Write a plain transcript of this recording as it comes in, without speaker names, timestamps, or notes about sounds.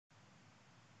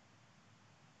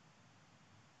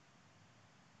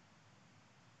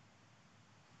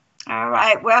All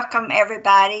right, welcome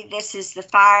everybody. This is the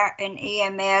Fire and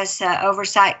EMS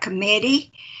Oversight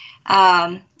Committee.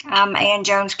 I'm Ann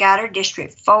Jones-Goddard,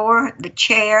 District 4, the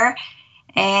chair,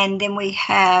 and then we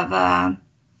have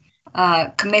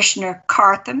Commissioner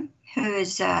Cartham, who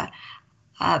is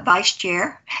vice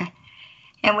chair,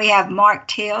 and we have Mark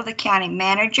Till, the county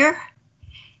manager,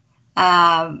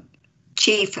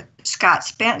 Chief Scott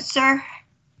Spencer,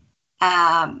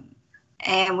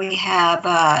 and we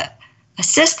have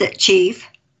Assistant Chief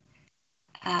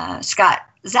Scott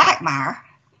Zachmeyer,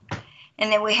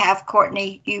 and then we have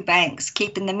Courtney Eubanks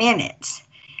keeping the minutes.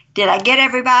 Did I get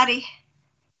everybody?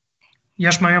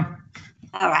 Yes, ma'am.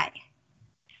 All right.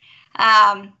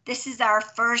 This is our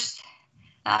first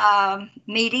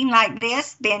meeting like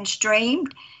this, being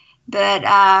streamed, but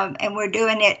and we're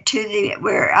doing it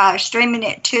we're streaming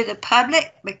it to the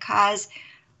public because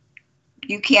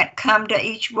you can't come to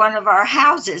each one of our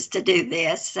houses to do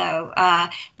this. So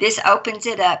this opens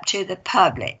it up to the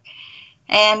public.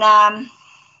 And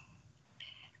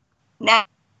now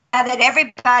that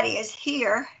everybody is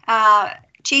here,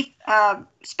 Chief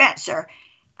Spencer,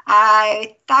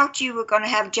 I thought you were going to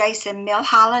have Jason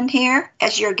Milholland here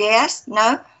as your guest.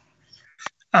 No?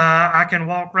 I can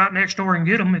walk right next door and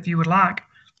get him if you would like.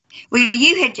 Well,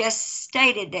 you had just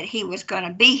stated that he was going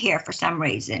to be here for some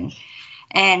reason.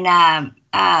 And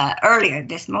earlier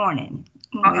this morning,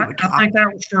 I think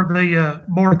that was for the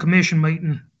board commission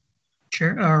meeting,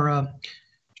 Chairman.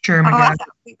 Oh, I thought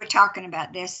we were talking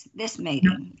about this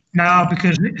meeting. No,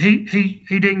 because he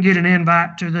didn't get an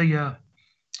invite to the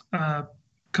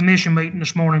commission meeting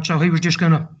this morning, so he was just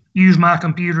going to use my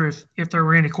computer if there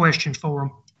were any questions for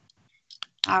him.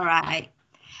 All right.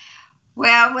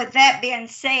 Well, with that being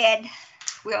said,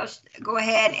 we'll go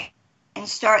ahead and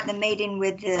start the meeting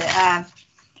with the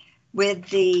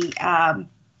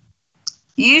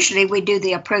usually we do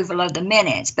the approval of the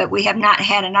minutes, but we have not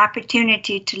had an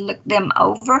opportunity to look them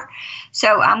over.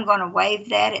 So I'm going to waive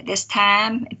that at this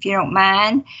time, if you don't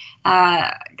mind,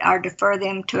 or defer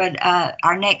them to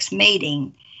our next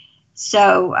meeting.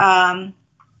 So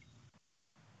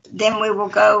then we will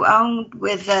go on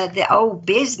with the old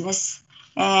business,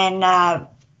 and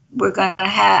we're going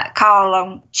to call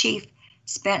on Chief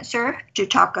Spencer to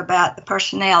talk about the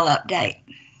personnel update.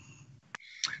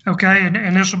 Okay,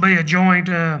 and this will be a joint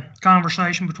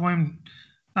conversation between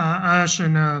us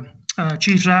and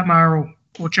Chief Zachmeyer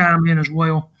will chime in as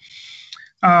well.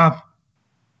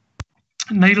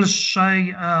 Needless to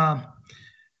say,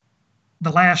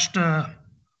 the last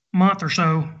month or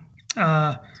so,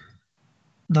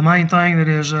 the main thing that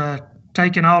is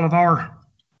taking all of our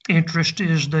interest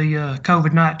is the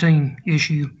COVID-19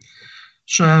 issue.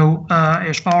 So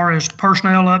as far as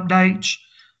personnel updates,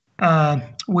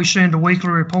 we send a weekly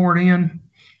report in.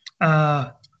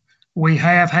 We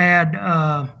have had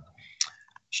a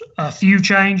few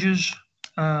changes.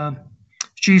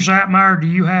 Chief Zachmeyer, do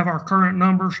you have our current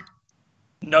numbers?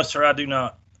 No, sir, I do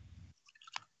not.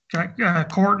 Okay,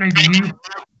 Courtney, do you?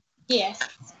 Yes.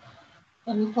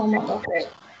 Let me pull them up real quick.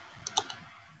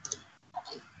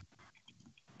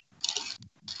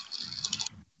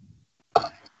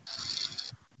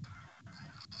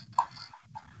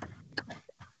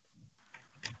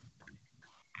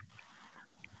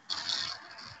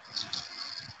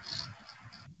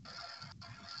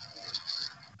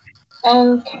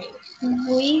 Okay,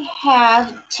 we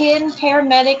have 10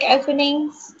 paramedic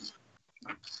openings,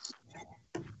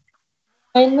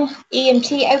 1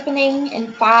 EMT opening,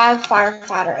 and 5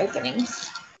 firefighter openings.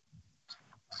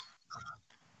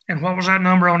 And what was that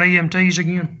number on EMTs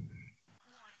again?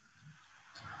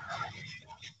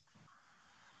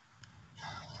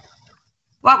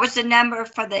 What was the number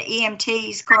for the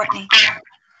EMTs, Courtney?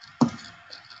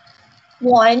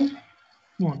 1.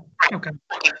 1, okay.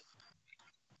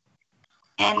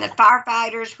 And the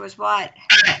firefighters was what?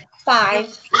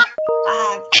 5.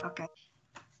 5, okay.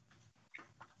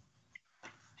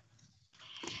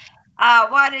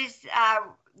 What is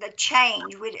the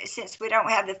change? Since we don't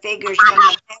have the figures from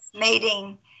the last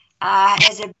meeting,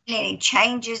 has there been any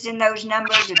changes in those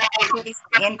numbers?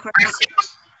 Increase?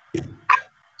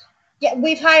 Yeah,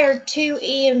 we've hired 2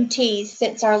 EMTs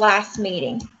since our last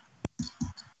meeting.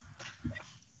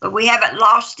 But we haven't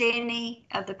lost any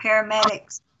of the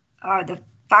paramedics or the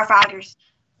firefighters.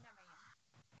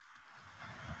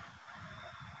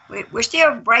 We're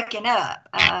still breaking up.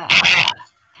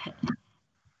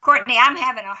 Courtney, I'm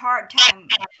having a hard time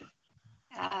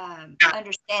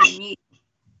understanding you.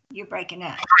 You're breaking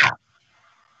up.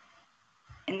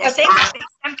 And there seems to be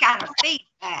some kind of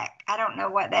feedback. I don't know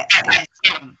what that is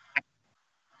from.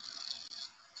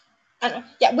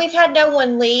 Yeah, we've had no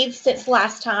one leave since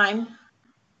last time.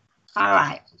 All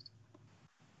right.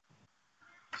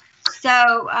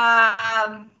 So,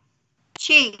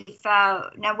 Chief,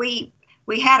 now we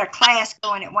had a class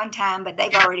going at one time, but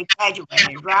they've already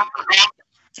graduated, right?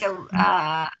 So,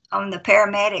 on the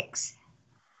paramedics.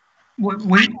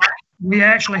 We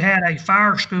actually had a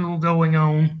fire school going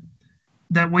on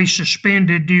that we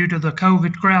suspended due to the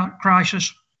COVID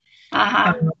crisis.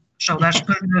 So that's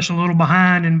putting us a little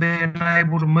behind in being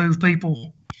able to move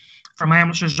people from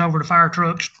ambulances over to fire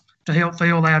trucks to help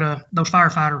fill that those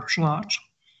firefighter slots.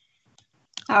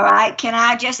 All right. Can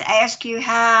I just ask you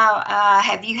how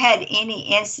have you had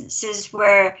any instances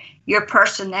where your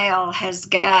personnel has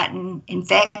gotten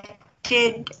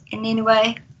infected in any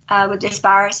way with this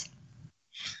virus?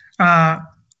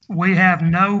 We have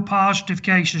no positive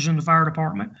cases in the fire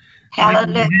department.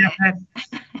 Hallelujah.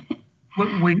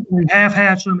 We have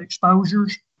had some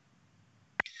exposures,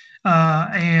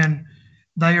 and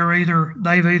they've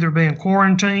either been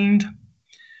quarantined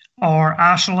or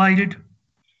isolated,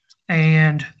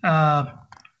 and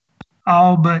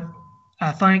all but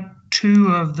I think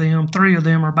three of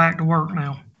them are back to work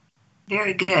now.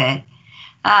 Very good.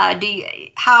 How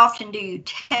often do you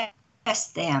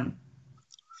test them?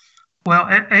 Well,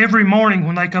 every morning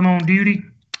when they come on duty,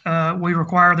 we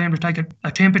require them to take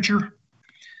a temperature,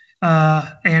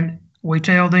 and we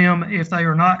tell them if they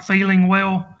are not feeling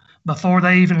well before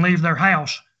they even leave their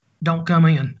house, don't come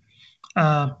in.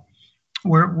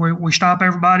 We stop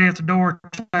everybody at the door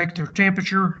to take their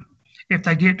temperature. If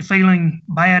they get to feeling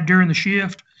bad during the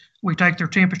shift, we take their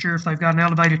temperature. If they've got an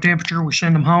elevated temperature, we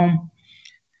send them home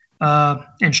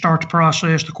and start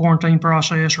the quarantine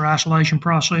process or isolation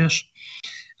process.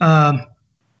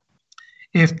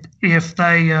 If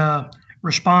they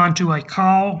respond to a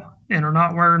call and are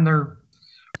not wearing their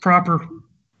proper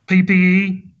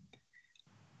PPE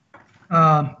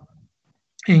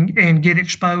and get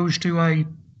exposed to a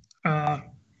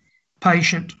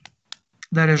patient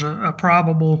that is a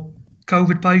probable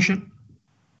COVID patient,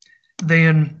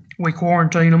 then we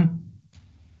quarantine them.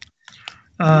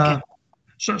 Okay.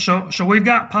 So we've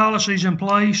got policies in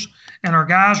place, and our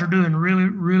guys are doing really,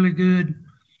 really good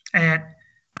at.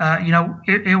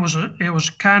 It was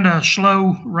kind of a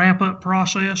slow ramp up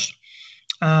process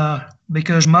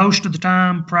because most of the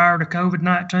time prior to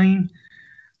COVID-19,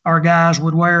 our guys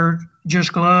would wear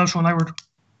just gloves when they were,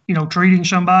 treating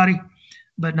somebody.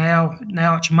 But now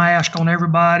it's mask on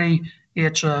everybody.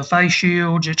 It's face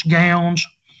shields. It's gowns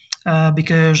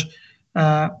because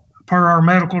per our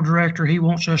medical director, he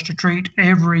wants us to treat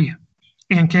every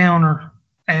encounter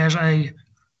as a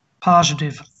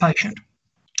positive patient.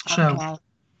 So. Okay.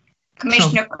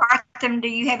 Commissioner Cartham, do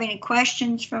you have any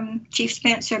questions from Chief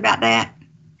Spencer about that?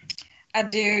 I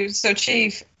do. So,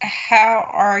 Chief, how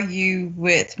are you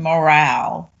with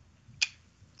morale?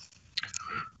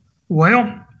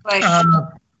 Well, I'm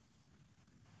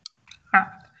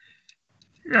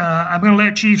going to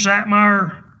let Chief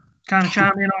Zachmeyer kind of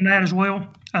chime in on that as well.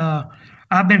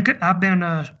 I've been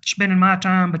spending my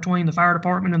time between the fire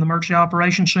department and the emergency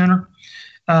operations center.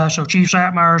 So Chief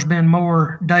Zachmeyer has been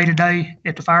more day-to-day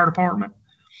at the fire department.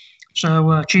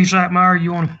 So Chief Zachmeyer,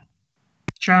 you want to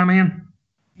chime in?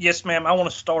 Yes, ma'am. I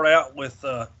want to start out with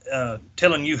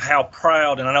telling you how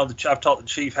proud, and I know that I've taught the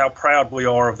chief how proud we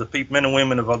are of the men and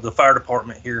women of the fire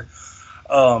department here.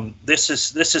 This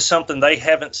is something they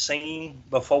haven't seen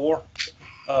before.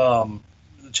 The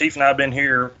chief and I have been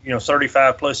here,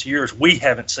 35 plus years. We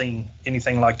haven't seen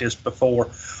anything like this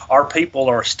before. Our people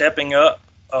are stepping up.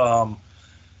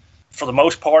 For the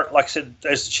most part, like I said,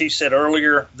 as the chief said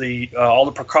earlier, all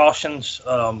the precautions.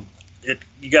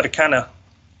 You got to kind of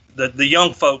the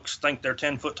young folks think they're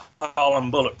 10 foot tall and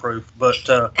bulletproof, but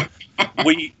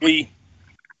we've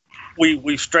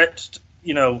stretched,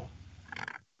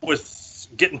 with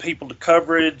getting people to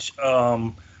coverage.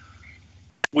 Our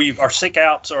sick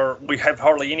outs we have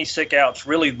hardly any sick outs.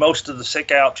 Really, most of the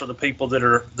sick outs are the people that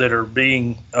are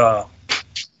being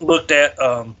looked at.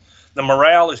 The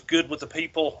morale is good with the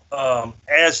people.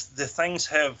 As the things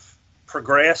have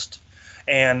progressed,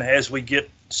 and as we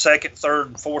get second, third,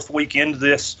 and fourth week into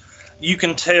this, you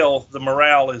can tell the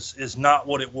morale is not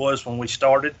what it was when we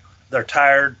started. They're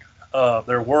tired.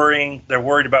 They're worrying. They're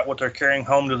worried about what they're carrying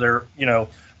home to their.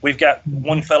 We've got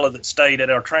one fella that stayed at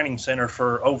our training center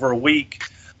for over a week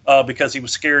because he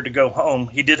was scared to go home.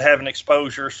 He did have an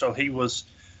exposure, so he was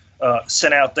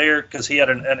sent out there because he had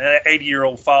an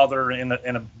 80-year-old father and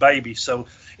a baby. So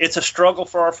it's a struggle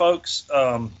for our folks.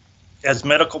 As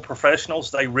medical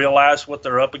professionals, they realize what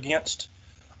they're up against.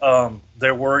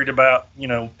 They're worried about,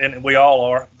 and we all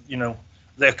are,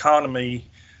 the economy,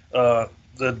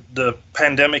 the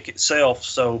pandemic itself.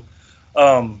 So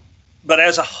but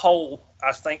as a whole,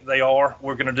 I think they are.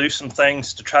 We're going to do some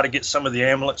things to try to get some of the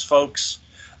ambulance folks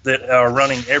that are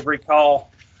running every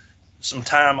call some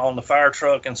time on the fire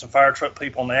truck and some fire truck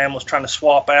people on the ambulance, trying to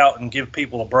swap out and give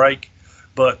people a break.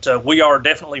 But we are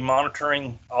definitely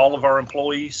monitoring all of our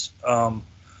employees, and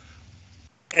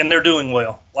they're doing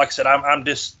well. Like I said, I'm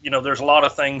just, there's a lot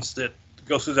of things that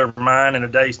go through their mind in a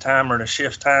day's time or in a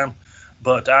shift's time,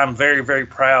 but I'm very, very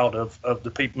proud of the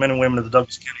people, men and women of the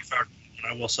Douglas County Fire Department.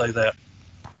 I will say that.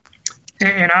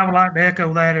 And I would like to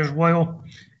echo that as well.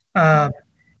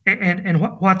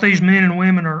 And what these men and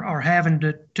women are having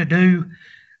to do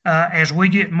as we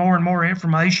get more and more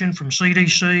information from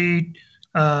CDC,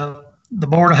 the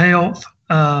Board of Health,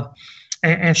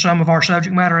 and some of our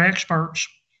subject matter experts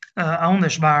on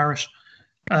this virus,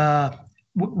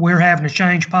 we're having to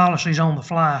change policies on the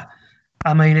fly.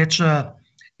 I mean,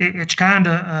 it's kind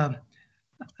of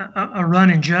a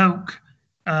running joke.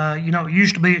 It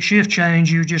used to be at shift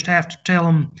change, you just have to tell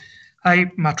them,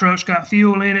 hey, my truck's got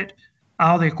fuel in it,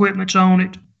 all the equipment's on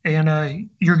it, and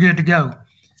you're good to go.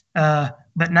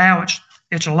 But now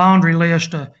it's a laundry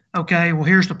list of, okay, well,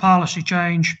 here's the policy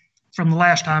change from the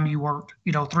last time you worked,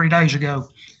 3 days ago.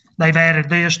 They've added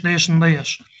this, this, and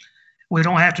this. We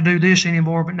don't have to do this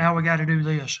anymore, but now we got to do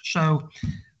this. So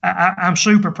I'm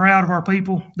super proud of our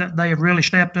people that they have really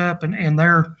stepped up, and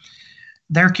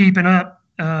they're keeping up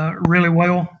really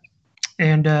well.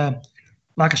 And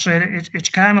like I said, it's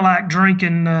kind of like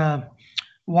drinking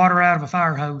water out of a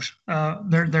fire hose.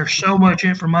 There's so much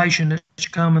information that's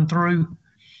coming through,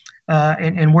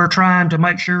 and we're trying to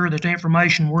make sure that the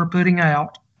information we're putting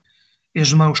out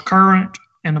is the most current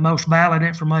and the most valid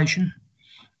information.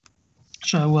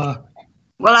 So,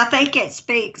 well, I think it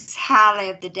speaks highly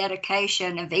of the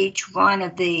dedication of each one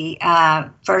of the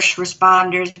first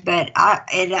responders, but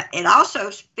it also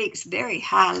speaks very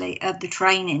highly of the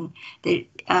training that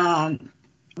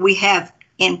we have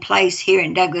in place here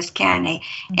in Douglas County,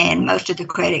 and most of the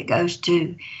credit goes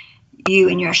to you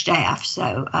and your staff.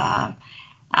 So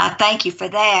I thank you for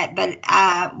that. But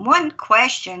one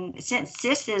question, since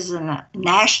this is a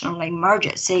national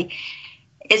emergency,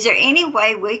 is there any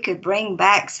way we could bring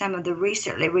back some of the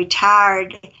recently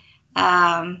retired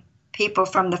people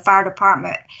from the fire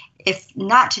department, if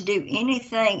not to do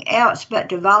anything else, but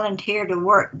to volunteer to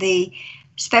work the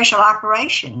special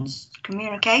operations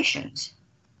communications?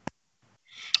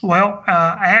 Well,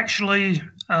 actually,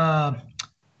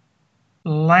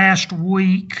 last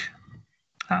week,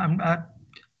 I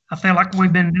feel like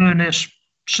we've been doing this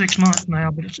 6 months now,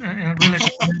 but it's really been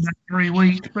about 3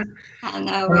 weeks. But I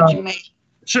know what you mean.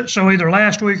 So either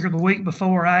last week or the week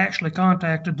before, I actually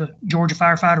contacted the Georgia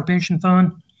Firefighter Pension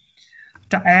Fund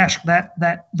to ask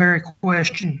that very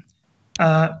question.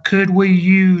 Could we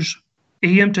use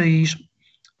EMTs,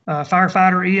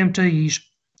 firefighter EMTs,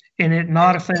 and it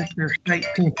not affect their state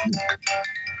pension?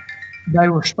 They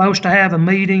were supposed to have a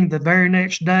meeting the very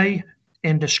next day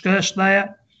and discuss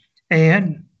that.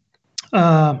 And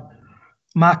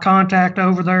my contact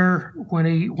over there,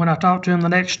 when I talked to him the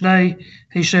next day,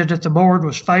 he said that the board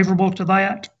was favorable to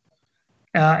that.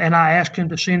 And I asked him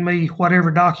to send me whatever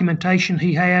documentation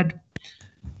he had,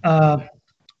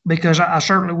 because I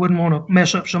certainly wouldn't want to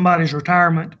mess up somebody's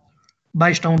retirement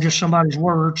based on just somebody's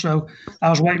word. So I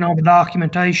was waiting on the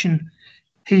documentation.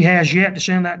 He has yet to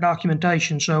send that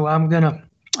documentation. So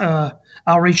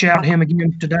I'll reach out to him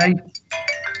again today.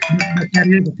 But that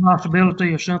is a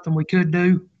possibility of something we could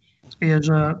do, is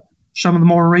some of the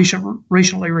more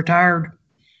recently retired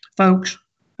folks,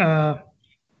 we might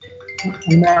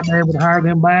be able to hire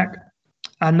them back.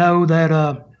 I know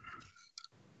that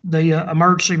the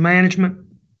emergency management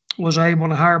was able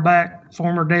to hire back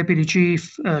former Deputy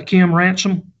Chief Kim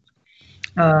Ransom.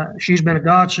 She's been a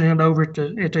godsend over at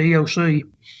the EOC.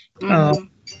 So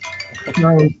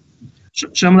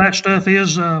some of that stuff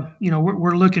is,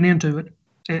 we're looking into it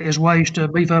as ways to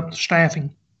beef up the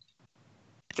staffing.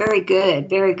 Very good,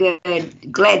 very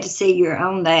good. Glad to see you're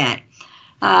on that.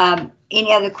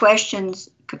 Any other questions,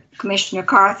 Commissioner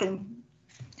Carthen?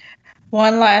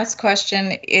 One last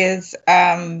question is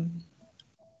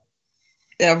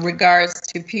regards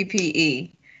to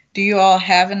PPE. Do you all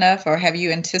have enough, or have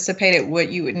you anticipated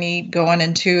what you would need going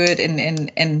into it,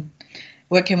 and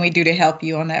what can we do to help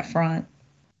you on that front?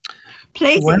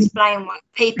 Please explain what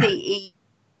PPE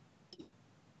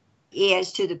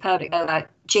is to the public,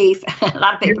 Chief. A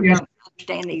lot of people don't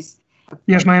understand these.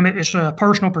 Yes, ma'am. It's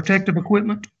personal protective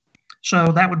equipment.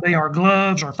 So that would be our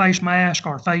gloves, our face mask,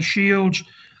 our face shields,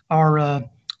 our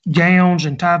gowns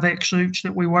and Tyvek suits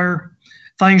that we wear,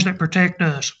 things that protect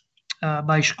us,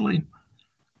 basically.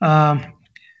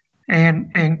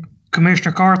 And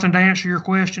Commissioner Carthen, to answer your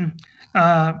question,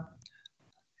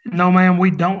 no, ma'am,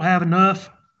 we don't have enough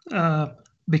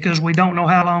because we don't know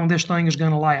how long this thing is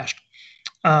going to last.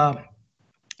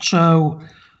 So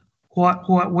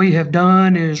what we have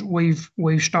done is we've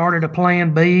started a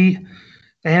plan B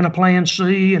and a plan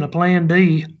C and a plan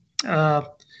D to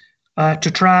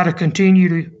try to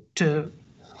continue to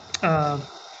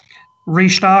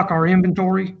restock our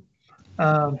inventory.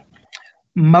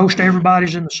 Most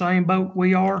everybody's in the same boat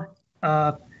we are.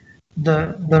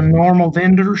 The normal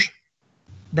vendors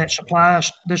that supply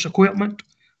us this equipment,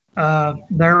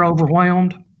 they're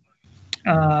overwhelmed.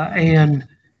 And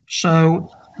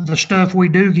so the stuff we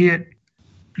do get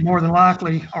more than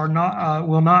likely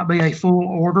will not be a full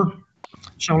order.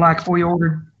 So like if we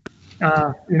ordered,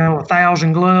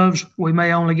 1,000 gloves, we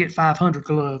may only get 500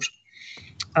 gloves.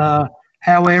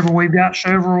 However,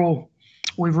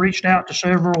 we've reached out to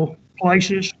several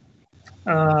places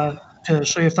to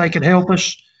see if they could help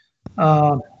us.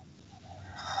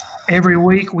 Every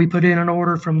week we put in an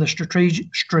order from the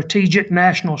Strategic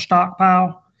National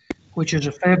Stockpile, which is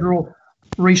a federal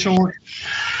resource.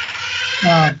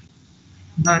 But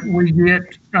we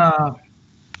get,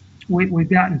 we've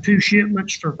gotten 2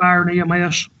 shipments for fire and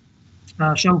EMS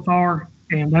so far,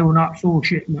 and they were not full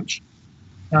shipments.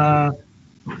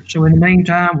 So in the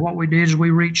meantime, what we did is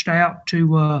we reached out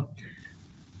to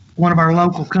one of our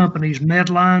local companies,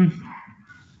 Medline,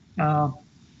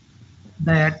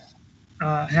 that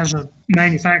has a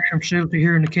manufacturing facility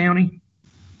here in the county.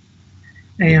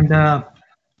 And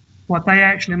what they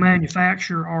actually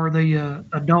manufacture are the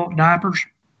adult diapers.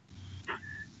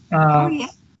 Oh, yeah,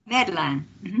 Medline.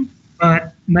 Mm-hmm.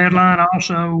 But Medline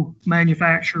also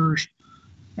manufactures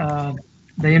the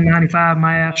N95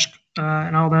 mask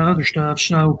and all the other stuff.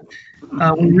 So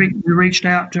we reached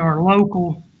out to our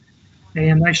local,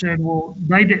 and they said, well,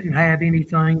 they didn't have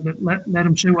anything, but let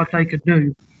them see what they could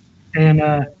do.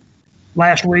 And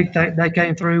last week they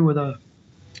came through with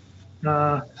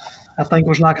I think it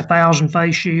was like 1,000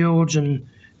 face shields and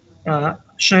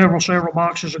several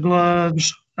boxes of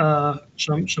gloves,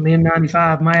 some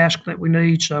N95 masks that we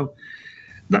need. So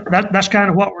that's kind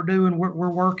of what we're doing. We're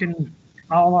working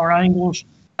all our angles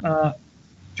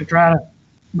to try to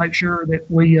make sure that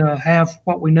we have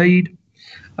what we need.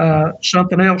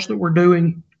 Something else that we're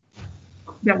doing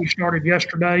that we started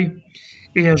yesterday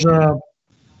is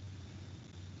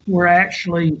we're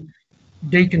actually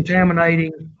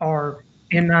decontaminating our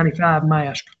N95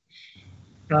 mask.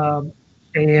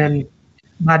 And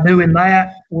by doing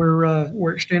that,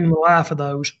 we're extending the life of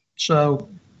those. So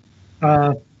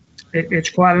it's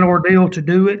quite an ordeal to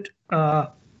do it,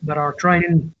 but our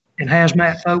training and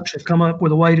hazmat folks have come up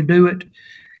with a way to do it.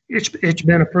 It's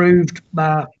been approved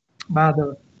by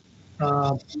the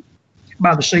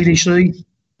CDC.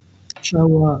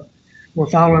 So we're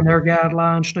following their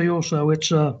guidelines still. So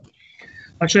it's like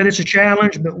I said, it's a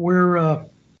challenge, but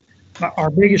our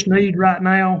biggest need right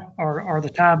now are the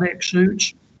Tyvek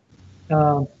suits.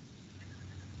 And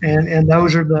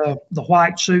those are the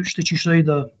white suits that you see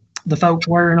the folks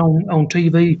wearing on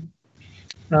TV.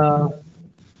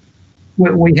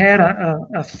 We had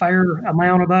a fair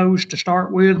amount of those to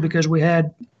start with because we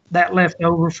had that left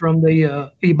over from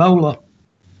the Ebola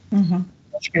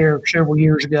scare several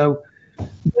years ago.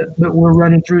 But we're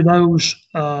running through those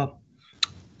at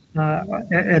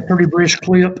a pretty brisk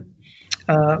clip.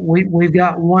 We've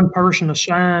got one person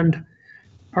assigned.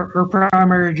 Her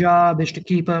primary job is to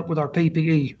keep up with our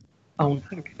PPE on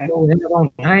what we have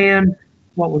on hand,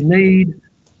 what we need.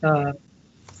 When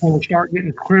we start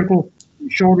getting critical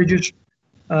shortages,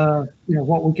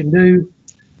 what we can do.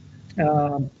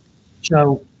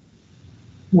 So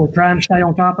we're trying to stay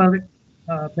on top of it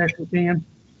best we can,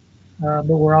 but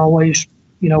we're always,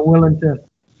 willing to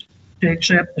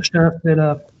accept the stuff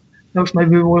that folks may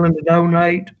be willing to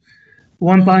donate.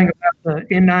 One thing about the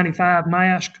N95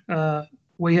 mask,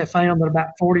 we have found that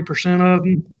about 40% of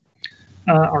them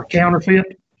are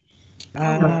counterfeit.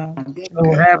 So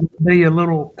we're having to be a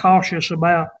little cautious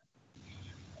about,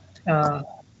 everybody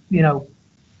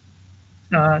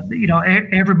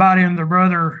and their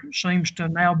brother seems to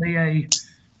now be a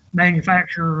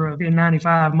manufacturer of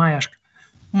N95 masks.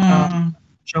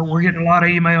 So we're getting a lot of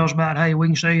emails about, hey, we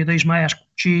can sell you these masks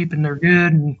cheap and they're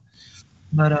good.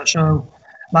 So,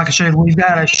 like I said, we've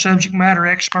got a subject matter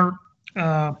expert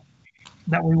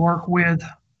that we work with,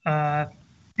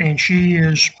 and she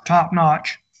is top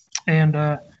notch and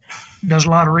does a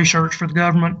lot of research for the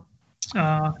government.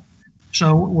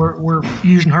 So we're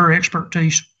using her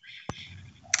expertise.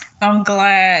 I'm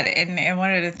glad. And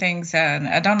one of the things,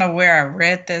 I don't know where I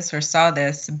read this or saw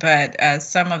this, but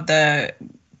some of the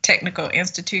technical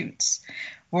institutes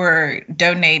we're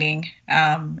donating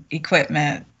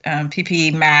equipment,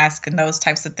 PPE, mask, and those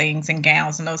types of things, and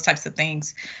gowns and those types of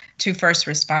things to first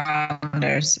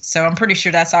responders. So I'm pretty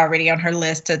sure that's already on her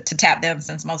list to tap them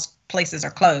since most places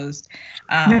are closed.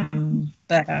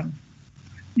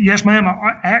 Yes, ma'am.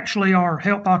 Actually, our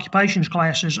health occupations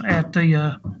classes at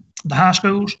the high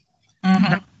schools,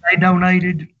 they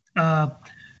donated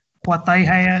what they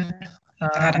had.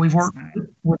 We've worked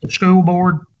with the school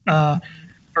board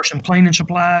for some cleaning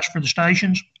supplies for the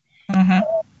stations.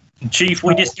 Chief,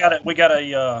 we got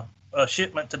a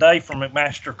shipment today from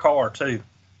McMaster Car too,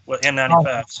 with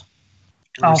N95s.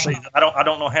 Awesome. I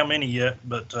don't know how many yet,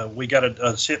 but we got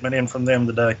a shipment in from them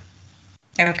today.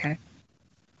 Okay.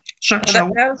 So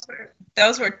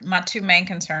those were my two main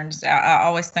concerns. I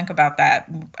always think about that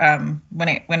when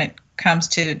it comes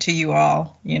to you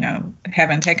all,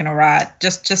 having taken a ride,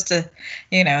 just to,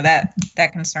 that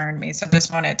concerned me. So I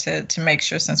just wanted to make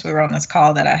sure, since we were on this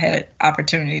call, that I had an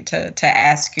opportunity to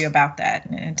ask you about that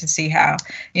and to see how,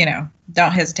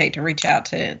 don't hesitate to reach out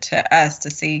to us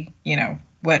to see,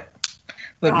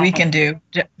 what we can do,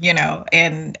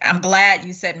 and I'm glad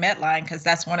you said Medline, because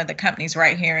that's one of the companies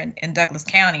right here in Douglas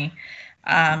County.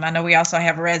 I know we also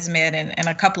have ResMed and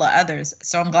a couple of others.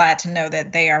 So I'm glad to know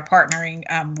that they are partnering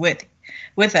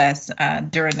with us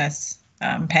during this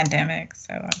pandemic.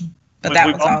 So, but that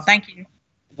was all. Thank you.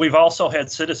 We've also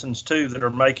had citizens too that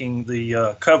are making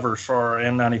the covers for our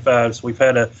N95s. We've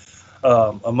had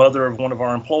a mother of one of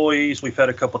our employees. We've had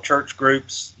a couple church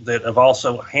groups that have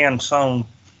also hand sewn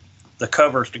the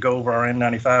covers to go over our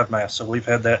N95 masks. So we've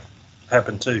had that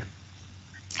happen too.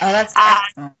 Oh, that's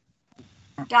excellent.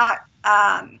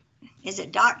 Is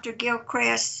it Dr.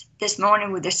 Gilchrist this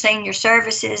morning with the senior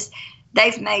services?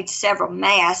 They've made several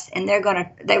masks, and they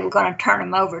were gonna turn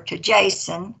them over to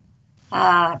Jason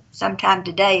sometime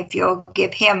today. If you'll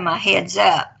give him a heads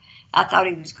up, I thought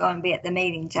he was going to be at the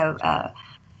meeting, so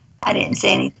I didn't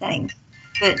say anything.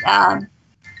 But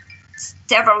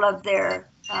several of their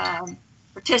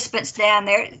participants down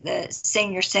there at the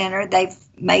senior center, they've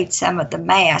made some of the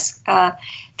masks,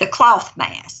 the cloth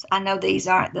masks. I know these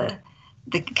aren't the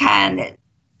kind that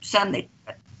some that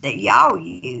y'all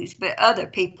use, but other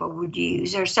people would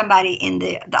use, or somebody in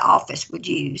the office would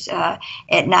use at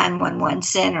 911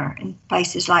 center and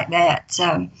places like that.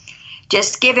 So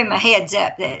just give him a heads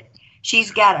up that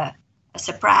she's got a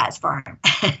surprise for him,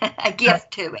 a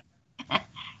gift to him.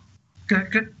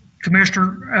 Good.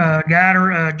 Commissioner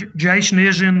Guider, Jason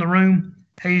is in the room.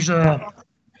 He's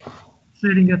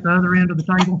sitting at the other end of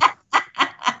the table.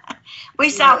 We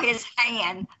saw his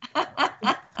hand.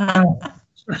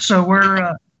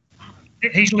 So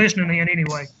he's listening in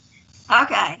anyway.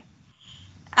 Okay.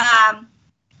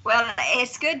 Well,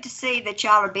 it's good to see that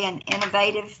y'all are being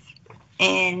innovative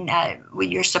in with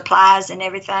your supplies and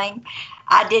everything.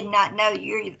 I did not know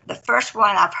you're the first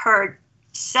one I've heard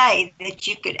say that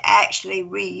you could actually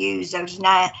reuse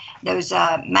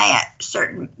the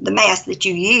masks that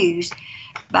you use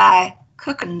by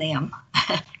cooking them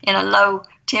in a low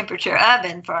temperature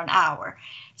oven for an hour.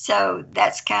 So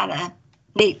that's kind of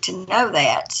neat to know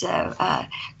that. So,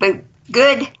 but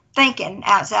good thinking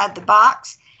outside the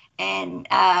box. And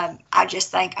I just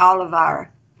thank all of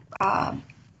our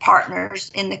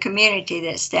partners in the community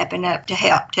that's stepping up to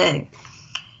help too.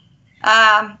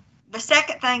 The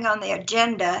second thing on the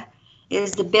agenda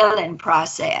is the billing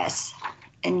process.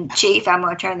 And Chief, I'm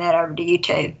going to turn that over to you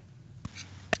too.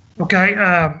 Okay.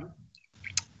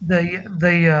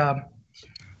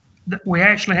 We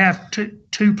actually have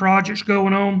two projects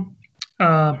going on.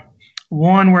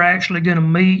 One we're actually going to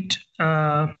meet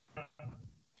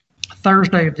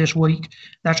Thursday of this week.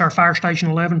 That's our Fire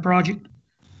Station 11 project,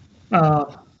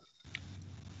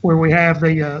 where we have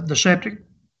the septic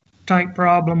tank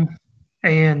problem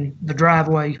and the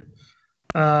driveway.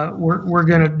 We're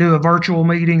going to do a virtual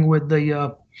meeting with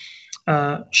the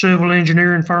civil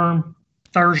engineering firm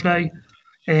Thursday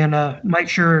and make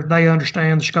sure they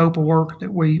understand the scope of work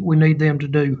that we need them to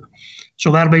do.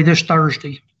 So that'll be this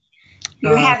Thursday.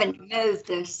 You're having to move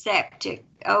the septic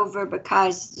over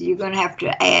because you're going to have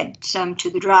to add some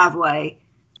to the driveway,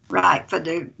 right, for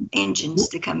the engines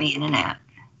to come in and out.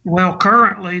 Well,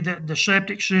 currently the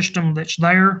septic system that's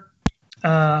there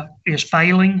is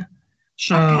failing,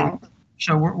 so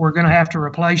we're going to have to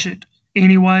replace it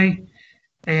anyway,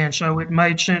 and so it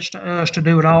made sense to us to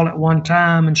do it all at one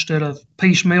time instead of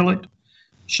piecemeal it.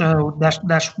 So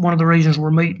that's one of the reasons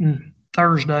we're meeting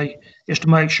Thursday, is to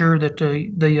make sure that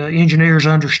the engineers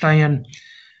understand,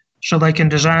 so they can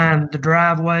design the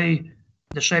driveway,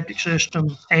 the septic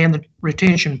system, and the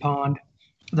retention pond.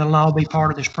 That'll all be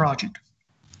part of this project.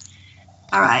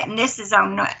 All right, and this is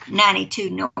on 92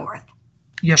 North.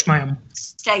 Yes, ma'am.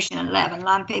 Station 11. A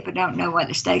lot of people don't know what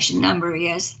the station number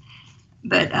is,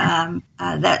 but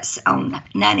that's on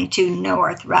 92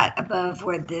 North, right above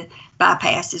where the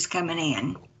bypass is coming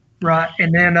in. Right.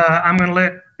 And then I'm going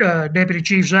to let Deputy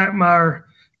Chief Zachmeyer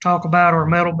talk about our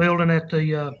metal building at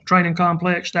the training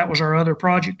complex. That was our other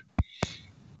project.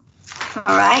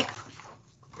 All right.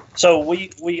 So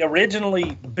we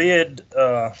originally bid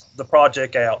the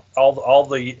project out. All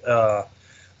the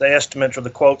estimates or the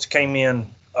quotes came in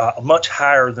much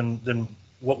higher than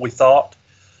what we thought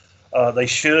they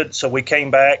should. So we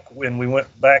came back when we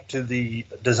went back to the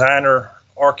designer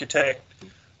architect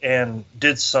and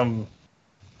did some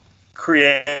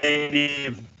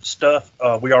creative stuff.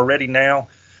 We are ready now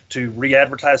to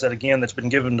re-advertise that again. That's been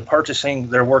given to purchasing.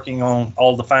 They're working on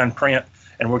all the fine print,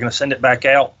 and we're going to send it back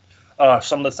out.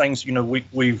 Some of the things,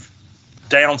 we've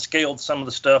downscaled some of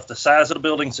the stuff. The size of the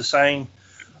building's the same,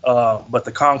 but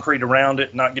the concrete around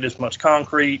it, not get as much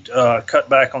concrete, cut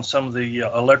back on some of the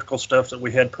electrical stuff that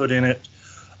we had put in it.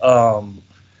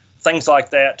 Things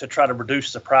like that to try to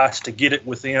reduce the price to get it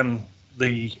within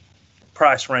the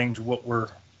price range of what we're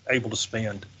able to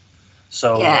spend.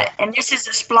 So yeah, and this is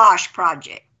a splosh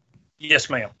project.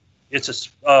 Yes, ma'am. It's a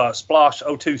splosh,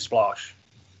 O2 splosh.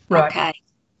 Right. Okay.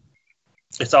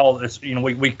 It's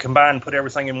we combined, put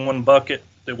everything in one bucket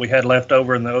that we had left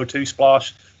over in the O2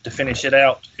 splosh to finish it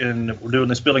out, and we're doing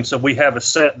this building. So we have a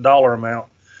set dollar amount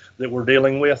that we're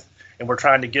dealing with, and we're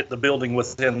trying to get the building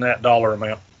within that dollar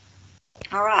amount.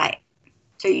 All right.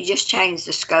 So you just changed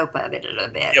the scope of it a little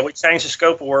bit. Yeah, we changed the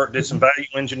scope of work, did some value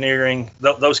engineering,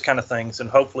 those kind of things, and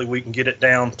hopefully we can get it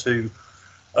down to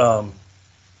a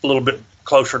little bit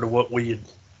closer to what we had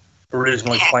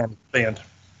originally planned to spend.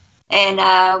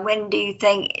 And when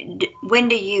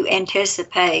do you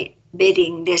anticipate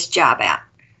bidding this job out?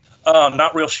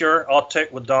 Not real sure. I'll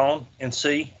check with Dawn and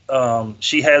see.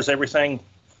 She has everything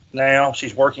now.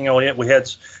 She's working on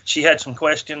it. She had some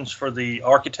questions for the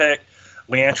architect.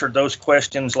 We answered those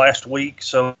questions last week.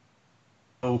 So,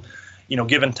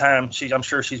 given time, I'm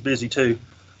sure she's busy too.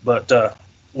 But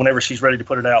whenever she's ready to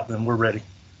put it out, then we're ready.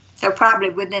 So probably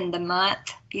within the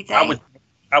month, you think?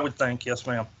 I would think, yes,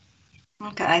 ma'am.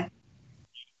 Okay.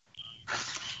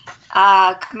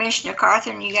 Commissioner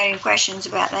Carthen, you got any questions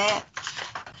about that?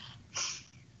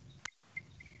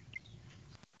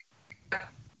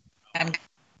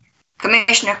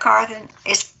 Commissioner Carthen,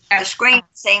 the screen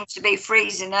seems to be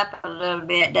freezing up a little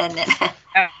bit, doesn't it?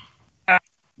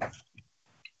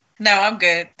 No, I'm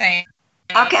good. Thanks.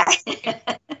 Okay.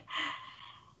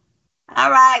 All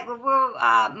right. Well, we'll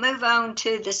move on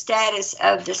to the status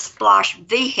of the splosh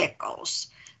vehicles.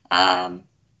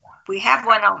 We have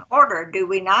one on order, do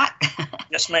we not?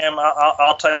 Yes, ma'am.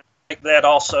 I'll take that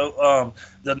also.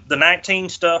 The 19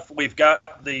 stuff, we've got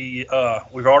we've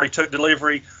already took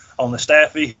delivery on the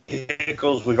staff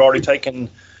vehicles. We've already taken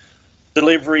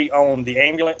delivery on the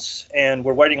ambulance, and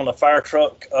we're waiting on the fire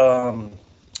truck.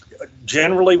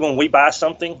 Generally, when we buy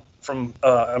something from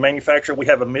a manufacturer, we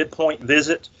have a midpoint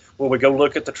visit where we go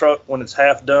look at the truck when it's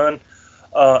half done,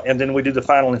 and then we do the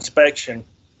final inspection.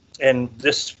 And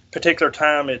this particular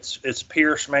time, it's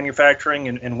Pierce Manufacturing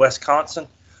in Wisconsin.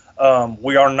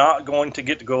 We are not going to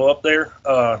get to go up there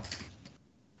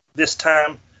this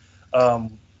time.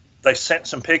 They sent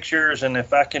some pictures, and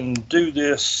if I can do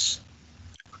this,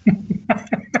 I'm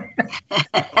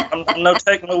no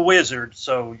techno wizard,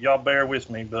 so y'all bear with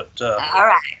me. But all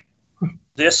right.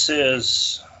 This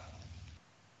is.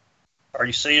 Are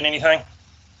you seeing anything?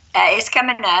 It's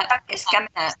coming up. It's coming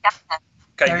up.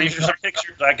 Okay, these are some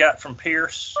pictures I got from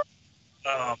Pierce.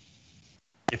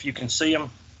 If you can see them.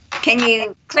 Can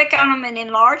you click on them and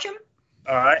enlarge them?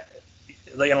 All right.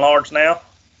 They enlarged now?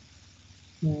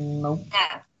 Nope.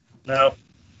 No. No.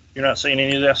 You're not seeing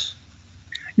any of this?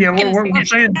 Yeah, we're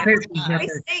seeing pictures.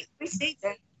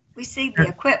 We see the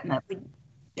equipment.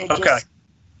 They're Okay. just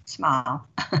small. All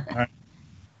right.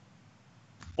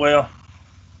 Well,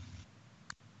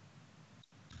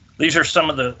 these are some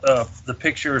of the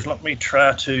pictures. Let me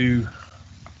try to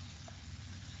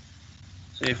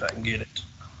see if I can get it.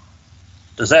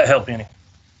 Does that help any?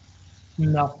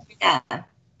 No. Yeah.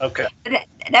 Okay.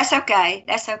 That's okay.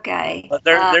 That's okay. But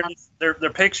they're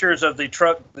pictures of the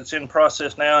truck that's in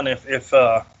process now, and if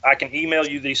I can email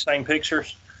you these same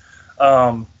pictures,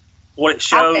 what it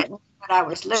shows. What I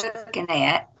was looking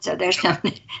at, so there's no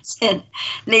need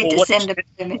to send them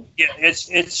to me. Yeah,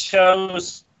 it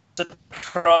shows the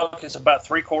truck is about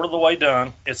 3/4 of the way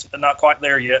done. It's not quite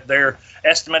there yet. They're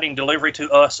estimating delivery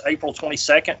to us April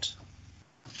 22nd.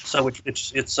 So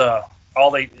it's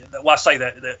all they. Well, I say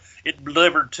that it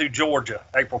delivered to Georgia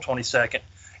April 22nd,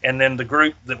 and then the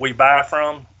group that we buy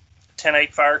from,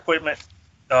 10-8 Fire Equipment,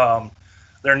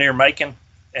 They're near Macon,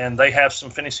 and they have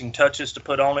some finishing touches to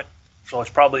put on it. So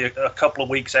it's probably a couple of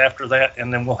weeks after that,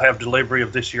 and then we'll have delivery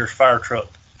of this year's fire truck.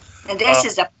 And this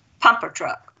is a pumper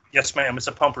truck. Yes, ma'am. It's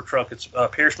a pumper truck. It's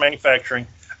Pierce Manufacturing,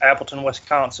 Appleton,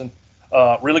 Wisconsin.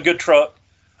 Really good truck.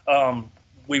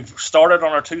 We've started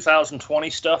on our 2020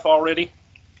 stuff already.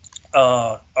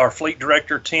 Our fleet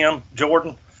director, Tim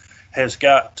Jordan, has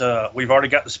got, we've already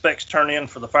got the specs turned in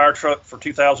for the fire truck for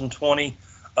 2020.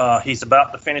 He's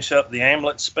about to finish up the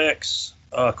ambulance specs.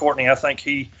 Courtney, I think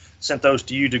he sent those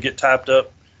to you to get typed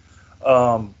up.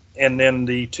 And then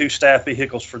the 2 staff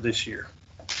vehicles for this year.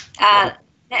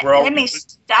 Let me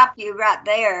stop you right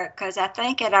there, because I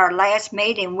think at our last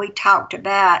meeting we talked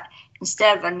about,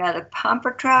 instead of another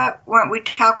pumper truck, weren't we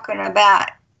talking about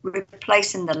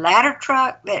replacing the ladder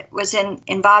truck that was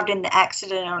involved in the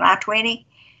accident on I-20?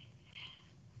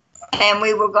 And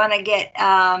we were going to get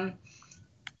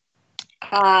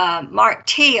Mark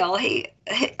Teal,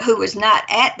 who was not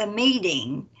at the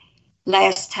meeting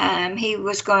last time. He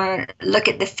was going to look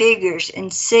at the figures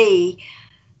and see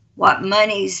what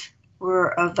monies were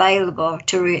available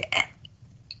to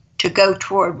go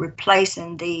toward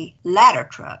replacing the ladder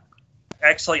truck.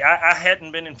 Actually, I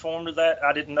hadn't been informed of that.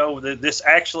 I didn't know that this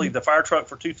actually, the fire truck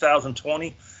for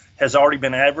 2020 has already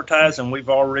been advertised, and we've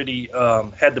already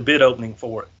had the bid opening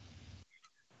for it.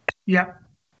 Yeah.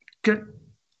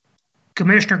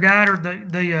 Commissioner Guider,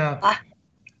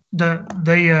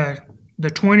 the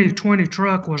 2020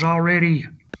 truck was already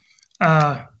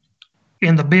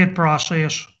in the bid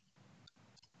process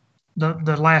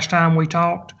the last time we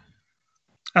talked.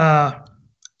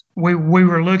 We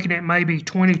were looking at maybe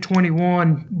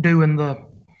 2021 doing the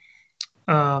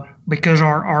because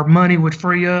our money would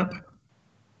free up,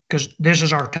 because this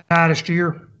is our tightest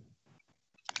year.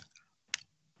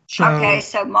 So, okay,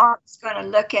 so Mark's going to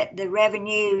look at the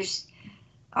revenues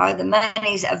or the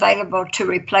monies available to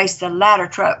replace the ladder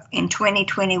truck in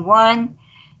 2021.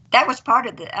 That was part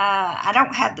of the, I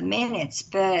don't have the minutes,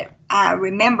 but I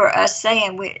remember us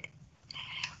saying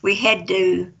we had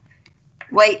to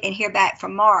wait and hear back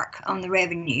from Mark on the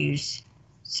revenues.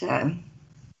 So.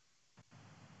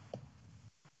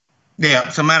 Yeah,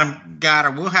 so Madam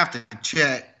Guider, we'll have to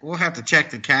check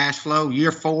the cash flow.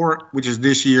 Year 4, which is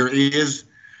this year, is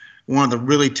one of the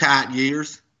really tight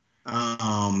years.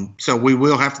 So we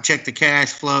will have to check the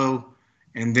cash flow,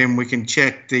 and then we can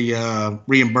check the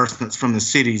reimbursements from the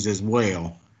cities as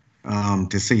well,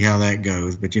 to see how that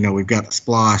goes. But, we've got the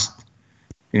SPLOST,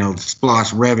 the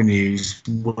SPLOST revenues.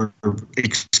 We're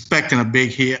expecting a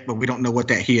big hit, but we don't know what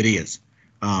that hit is.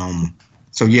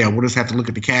 So, yeah, we'll just have to look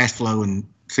at the cash flow and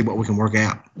see what we can work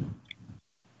out.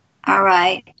 All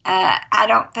right. I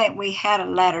don't think we had a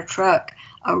ladder truck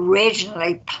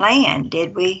originally planned,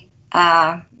 did we?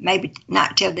 Maybe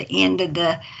not till the end of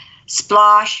the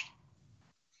splosh.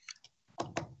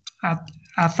 I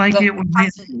think it would be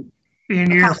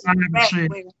in year 5 or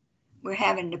 6. We're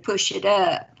having to push it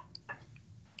up.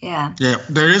 Yeah. Yeah,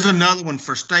 there is another one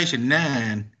for Station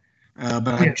 9, but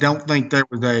I don't think there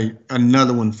was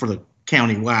another one for the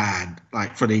county-wide,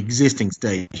 like for the existing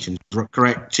stations.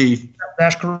 Correct, Chief?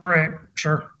 That's correct,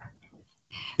 sir.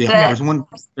 Yeah, there's one.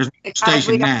 There's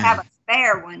Station 9. We don't have a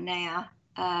spare one now.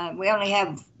 We only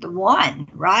have the one,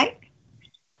 right?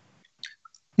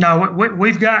 No,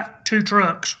 we've got 2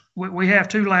 trucks. We have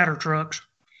 2 ladder trucks,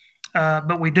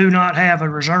 but we do not have a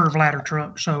reserve ladder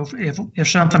truck. So if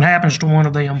something happens to one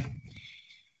of them,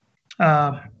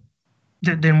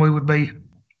 then we would be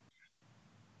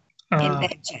in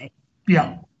bad shape.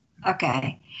 Yeah.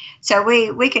 Okay. So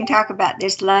we can talk about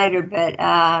this later, but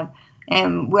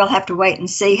and we'll have to wait and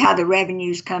see how the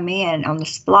revenues come in on the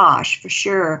splosh for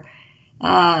sure.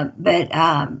 But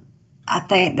I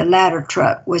think the ladder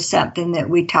truck was something that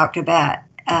we talked about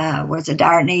was a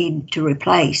dire need to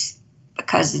replace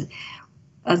because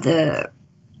of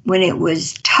when it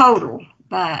was totaled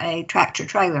by a tractor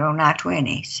trailer on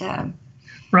I-20. So.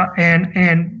 Right,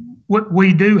 and what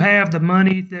we do have the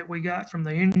money that we got from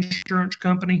the insurance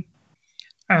company.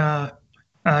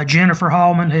 Jennifer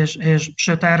Hallman has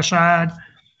set that aside.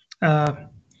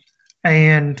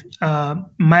 And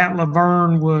Matt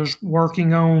Laverne was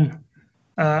working on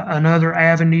another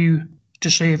avenue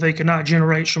to see if he could not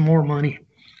generate some more money.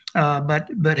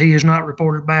 But he has not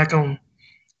reported back on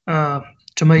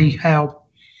to me how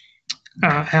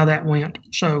that went.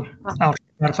 So I'll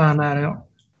try to find that out.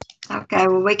 Okay,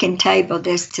 well, we can table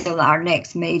this till our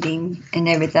next meeting and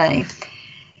everything. Is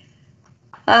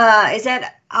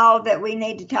that all that we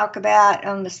need to talk about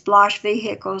on the splosh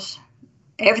vehicles?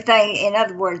 Everything, in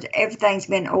other words, everything's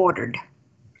been ordered.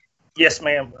 Yes,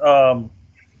 ma'am.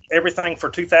 everything for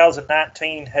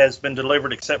 2019 has been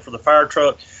delivered except for the fire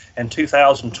truck. And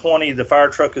 2020, the fire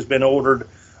truck has been ordered.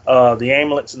 The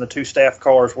ambulance and the 2 staff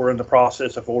cars, we're in the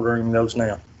process of ordering those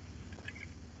now.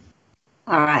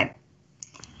 All right.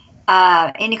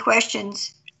 Any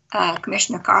questions,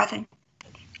 Commissioner Carthen?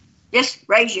 Just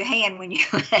raise your hand when you,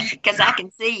 because I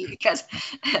can see you, because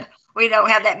we don't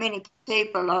have that many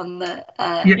people on the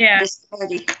this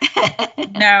study.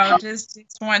 No, just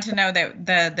wanted to know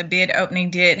that the bid opening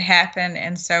did happen,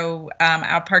 and so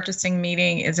our purchasing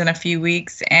meeting is in a few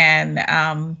weeks, and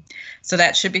so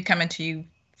that should be coming to you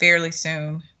fairly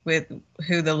soon with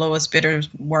who the lowest bidders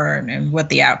were and what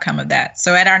the outcome of that.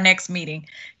 So at our next meeting,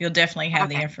 you'll definitely have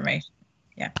the information.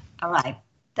 Yeah. All right.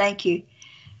 Thank you.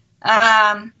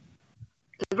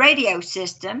 The radio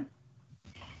system,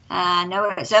 I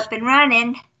know it's up and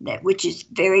running, which is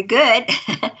very good.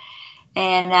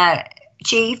 And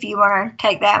Chief, you want to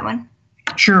take that one?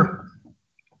 Sure.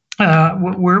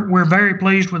 We're very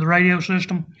pleased with the radio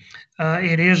system.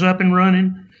 It is up and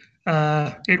running.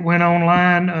 It went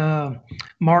online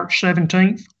March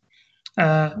 17th.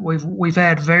 We've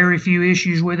had very few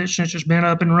issues with it since it's been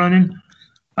up and running.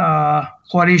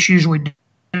 What issues we did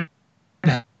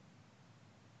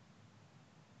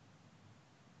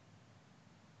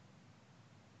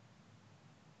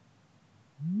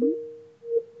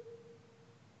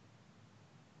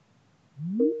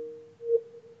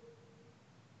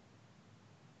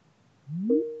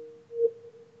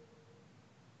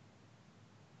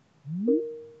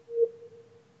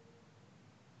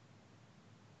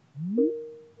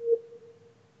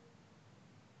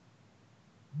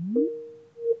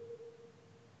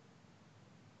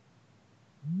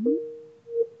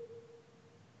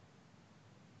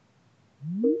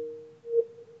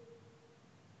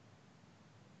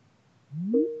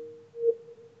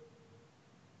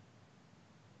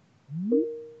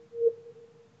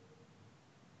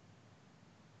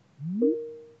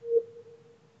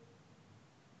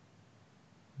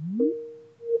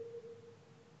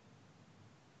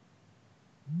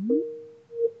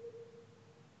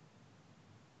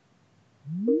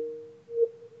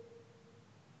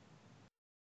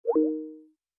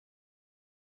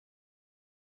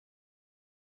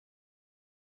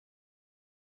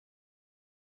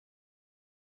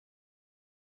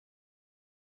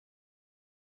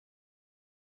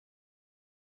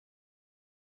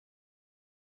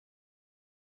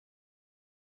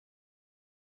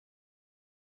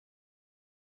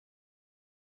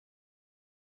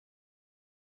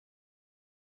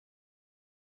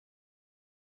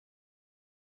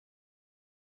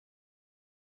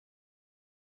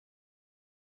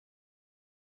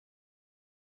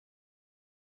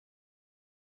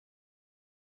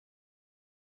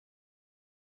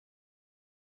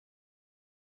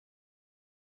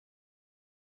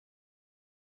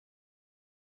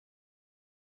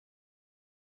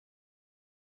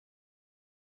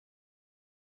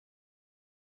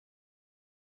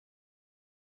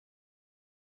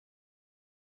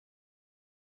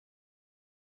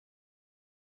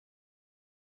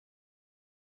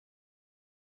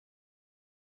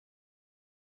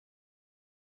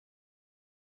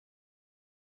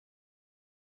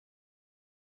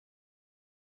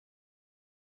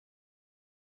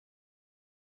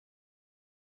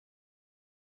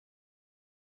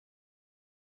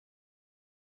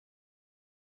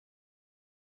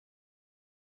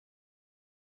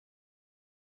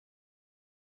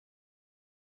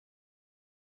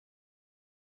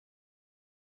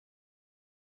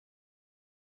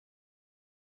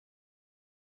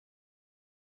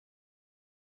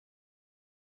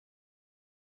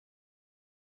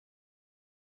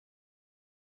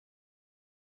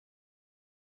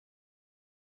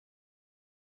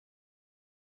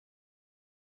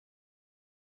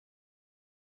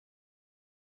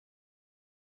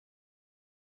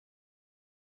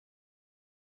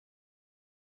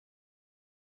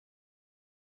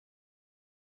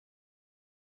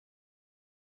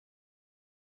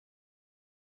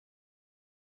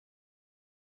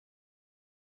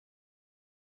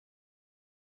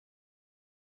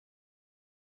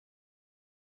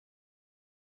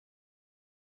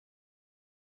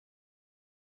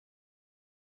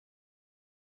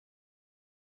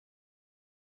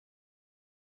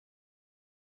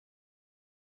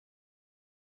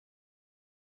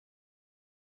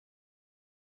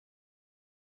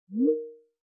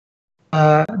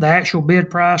the actual bid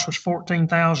price was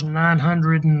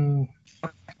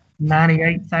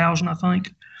 $14,998,000, I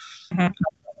think. Mhm.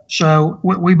 So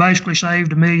we basically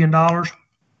saved $1 million.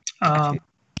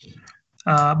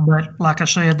 But like I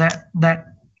said, that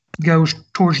goes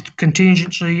towards the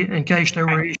contingency in case there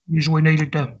were issues we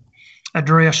needed to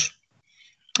address.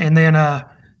 And then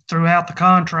throughout the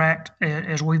contract,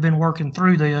 as we've been working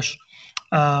through this,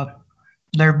 there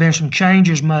have been some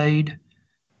changes made,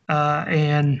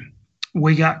 and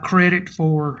we got credit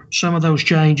for some of those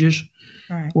changes.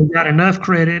 Right. We got enough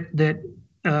credit that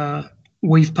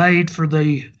we've paid for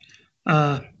the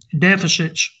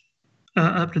deficits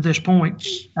up to this point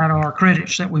out of our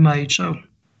credits that we made. So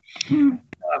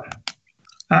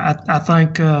I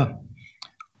think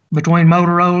between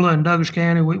Motorola and Douglas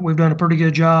County, we've done a pretty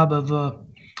good job of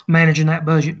managing that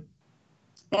budget.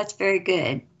 That's very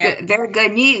good. Very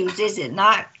good news, is it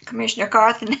not, Commissioner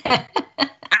Carthen?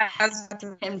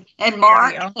 and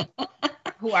Mark?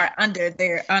 Who are under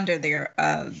their in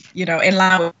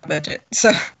line with budget.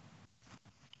 So.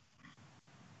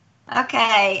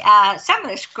 Okay, some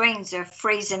of the screens are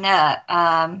freezing up.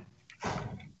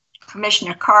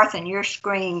 Commissioner Carthen, your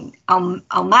screen on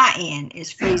my end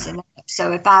is freezing up.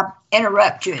 So if I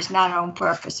interrupt you, it's not on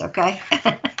purpose, okay?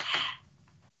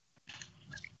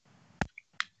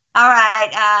 All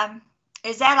right,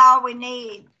 is that all we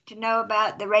need to know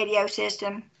about the radio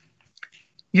system?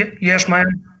 Yes,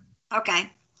 ma'am. Okay.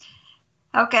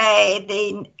 Okay,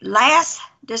 the last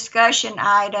discussion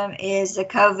item is the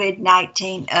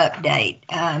COVID-19 update.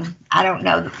 I don't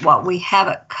know what we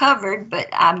haven't covered, but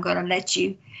I'm going to let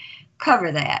you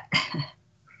cover that.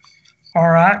 All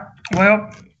right. Well,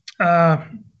 the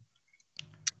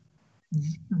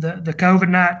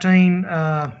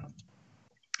COVID-19,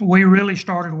 we really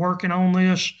started working on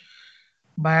this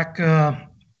back, I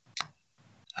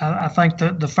think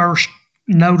the first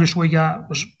notice we got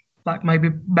was like maybe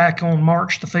back on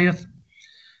March the 5th.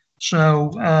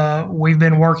 So we've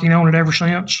been working on it ever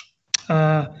since,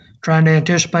 trying to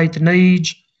anticipate the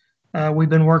needs. We've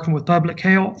been working with public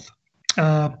health.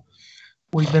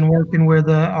 We've been working with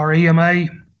our EMA,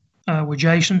 with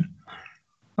Jason.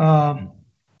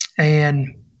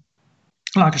 And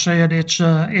like I said, it's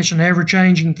an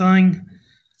ever-changing thing.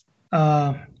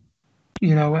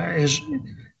 You know, as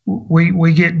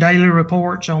we get daily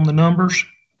reports on the numbers.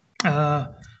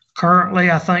 Currently,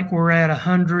 I think we're at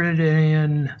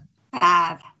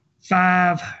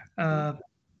 105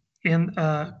 in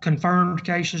confirmed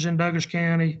cases in Douglas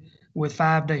County with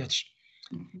 5 deaths.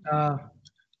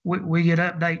 We get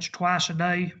updates twice a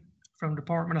day from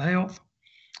Department of Health.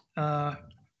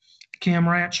 Kim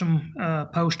Ransom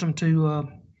posts them to a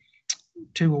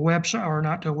website, or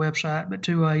not to a website, but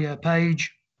to a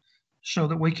page so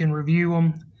that we can review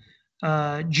them.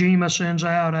 GEMA sends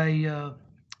out a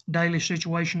daily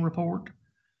situation report,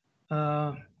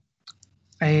 and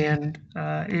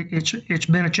it's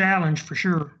been a challenge for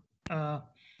sure. I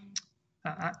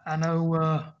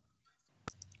know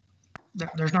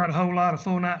there's not a whole lot of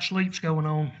full night sleeps going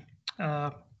on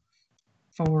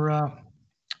for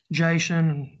Jason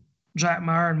and Zach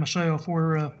Meyer and myself.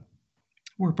 We're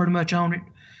pretty much on it.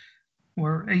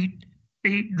 We're eat,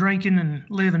 drinking, and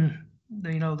living,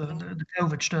 you know, the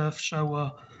COVID stuff.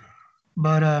 So,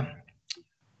 but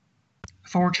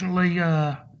fortunately,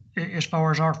 as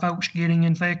far as our folks getting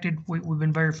infected, we've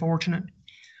been very fortunate.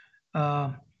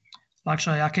 Like I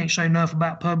say, I can't say enough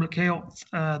about public health.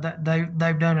 That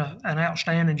they've done an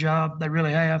outstanding job. They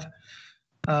really have.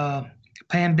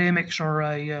 Pandemics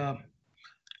are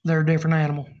they're a different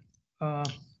animal.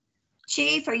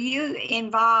 Chief, are you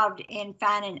involved in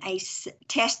finding a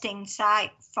testing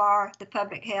site for the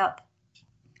public health?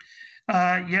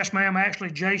 Yes, ma'am. Actually,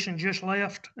 Jason just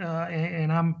left,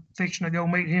 and I'm fixing to go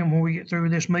meet him when we get through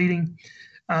this meeting.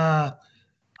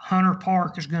 Hunter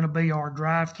Park is going to be our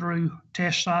drive-through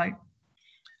test site.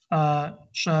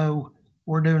 So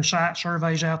we're doing site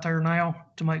surveys out there now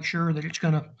to make sure that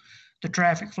the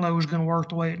traffic flow is going to work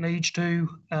the way it needs to.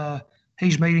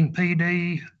 He's meeting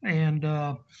PD and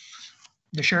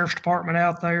the sheriff's department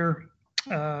out there.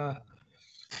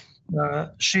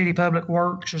 City Public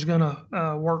Works is going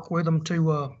to work with them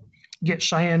to get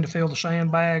sand to fill the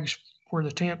sandbags where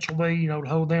the tents will be, you know, to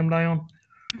hold them down.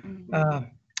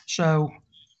 So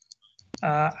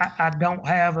I don't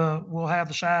have we'll have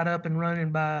the site up and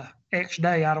running by X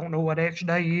day. I don't know what X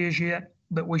day is yet,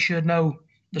 but we should know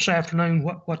this afternoon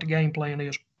what the game plan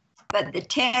is. But the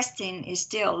testing is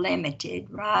still limited,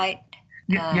 right?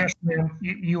 Yes, ma'am.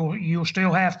 You'll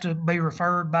still have to be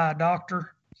referred by a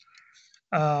doctor,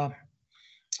 or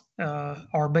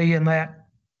be in that.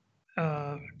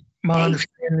 My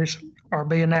understanding is, or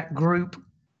be in that group,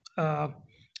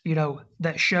 you know,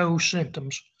 that shows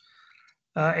symptoms,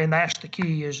 and that's the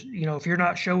key. Is, you know, if you're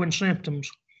not showing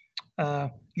symptoms,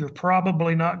 you're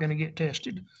probably not going to get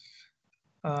tested,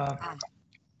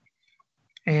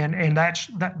 and that's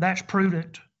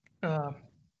prudent.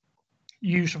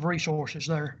 use of resources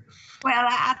there. Well,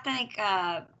 I think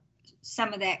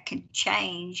some of that can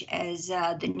change as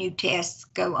the new tests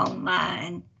go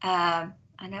online. I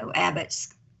know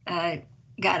Abbott's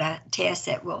got a test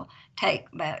that will take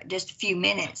about just a few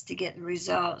minutes to get the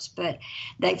results, but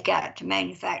they've got to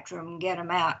manufacture them and get them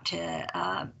out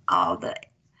to all the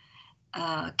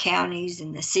counties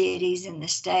and the cities and the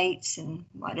states and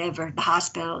whatever, the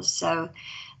hospitals. So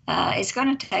it's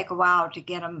going to take a while to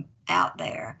get them out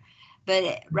there.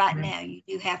 But right now, you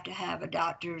do have to have a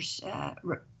doctor's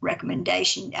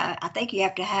recommendation. I think you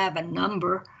have to have a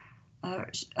number,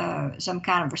 some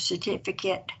kind of a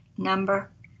certificate number.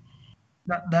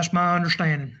 That's my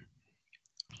understanding.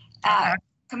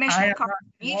 Commissioner Carter,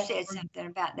 you said something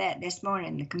about that this morning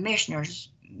in the commissioners'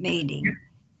 meeting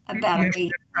about a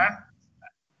meeting.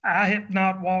 I have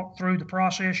not walked through the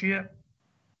process yet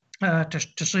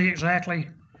to see exactly,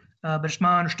 but it's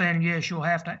my understanding, yes,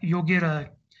 you'll get a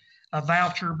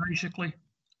voucher basically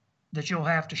that you'll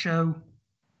have to show.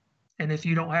 And if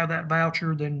you don't have that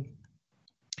voucher, then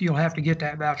you'll have to get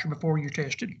that voucher before you're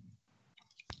tested.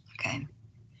 Okay.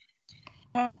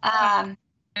 Yeah.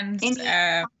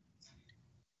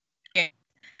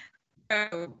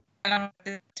 So I don't know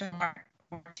if to Mark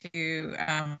or to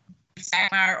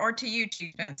Sagmar or to you,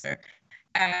 Chief Spencer.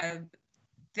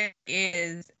 There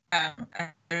is a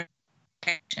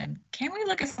location. Can we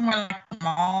look at somewhere like a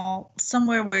mall,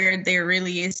 somewhere where there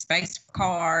really is space for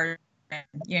cars?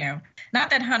 And, not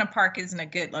that Hunter Park isn't a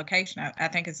good location. I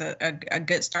think it's a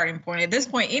good starting point. At this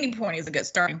point, any point is a good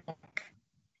starting point.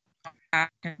 I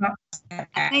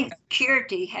think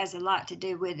security has a lot to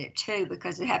do with it too,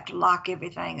 because they have to lock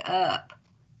everything up.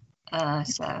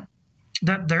 So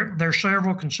there's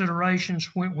several considerations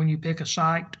when you pick a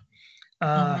site.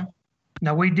 Now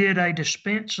we did a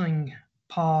dispensing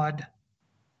pod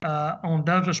on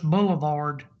Douglas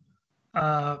Boulevard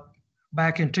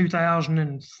back in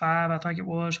 2005, I think it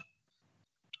was,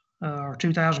 or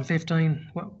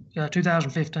 2015.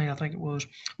 2015, I think it was.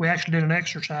 We actually did an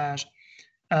exercise.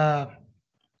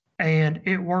 And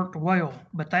it worked well,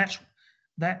 but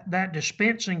that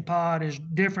dispensing pod is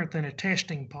different than a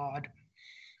testing pod.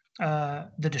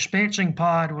 The dispensing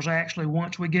pod was actually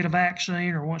once we get a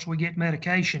vaccine or once we get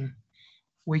medication,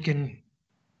 we can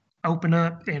open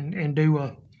up and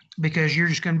do because you're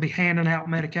just going to be handing out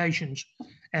medications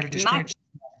at a dispensing.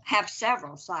 You might have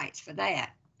several sites for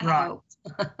that. Right.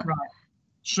 Right.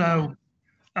 So,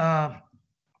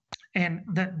 and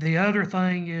the other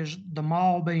thing is the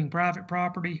mall being private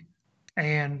property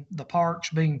and the parks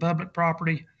being public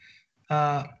property.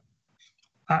 I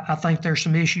think there's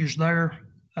some issues there.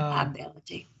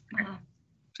 Liability.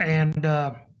 And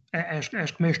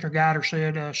as Commissioner Guider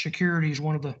said, security is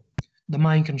one of the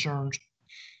main concerns.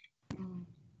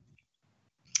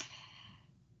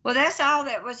 Well, that's all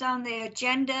that was on the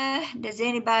agenda. Does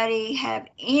anybody have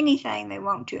anything they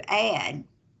want to add?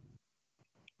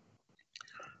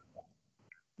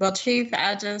 Well, Chief,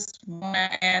 I just want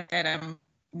to add that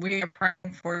we are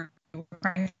praying for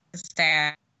the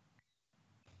staff.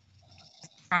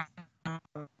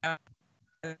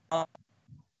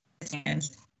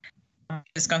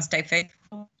 Just going to stay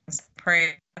faithful and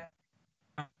pray.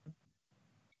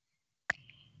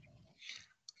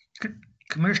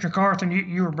 Commissioner Carthen,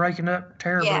 you were breaking up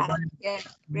terribly. Yeah,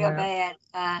 real bad.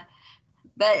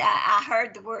 But I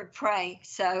heard the word pray,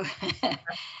 so.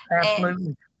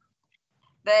 Absolutely.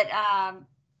 But,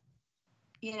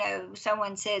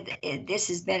 someone said that this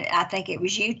has been, I think it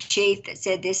was you, Chief, that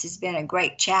said this has been a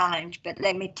great challenge. But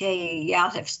let me tell you,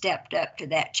 y'all have stepped up to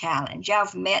that challenge. Y'all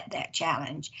have met that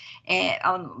challenge. And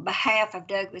on behalf of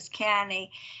Douglas County,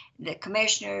 the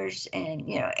commissioners, and,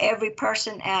 every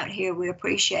person out here, we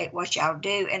appreciate what y'all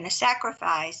do and the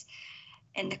sacrifice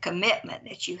and the commitment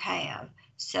that you have.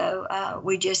 So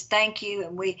we just thank you,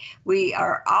 and we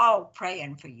are all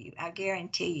praying for you. I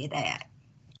guarantee you that.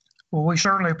 Well, we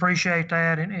certainly appreciate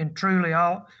that, and truly,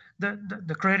 all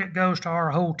the credit goes to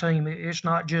our whole team. It's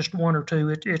not just one or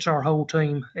two; it's our whole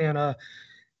team. And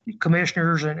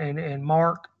commissioners and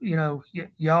Mark, y'all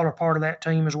are part of that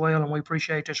team as well, and we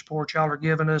appreciate the support y'all are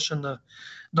giving us and the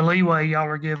leeway y'all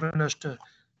are giving us to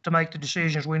make the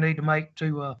decisions we need to make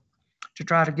to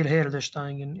try to get ahead of this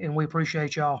thing, and we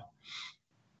appreciate y'all.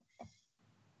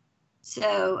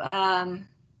 So,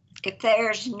 if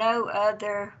there's no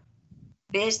other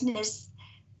business,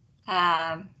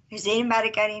 has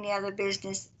anybody got any other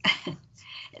business?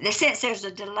 Since there's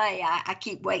a delay, I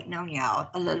keep waiting on y'all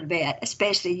a little bit,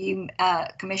 especially you,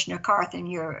 Commissioner Carthen.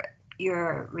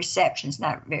 Your reception's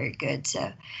not very good.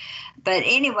 So, but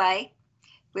anyway,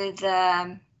 with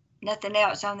nothing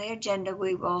else on the agenda,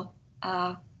 we will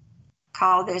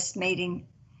call this meeting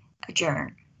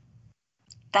adjourn.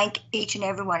 Thank each and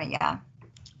every one of y'all.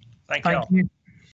 Thank y'all. Thank you.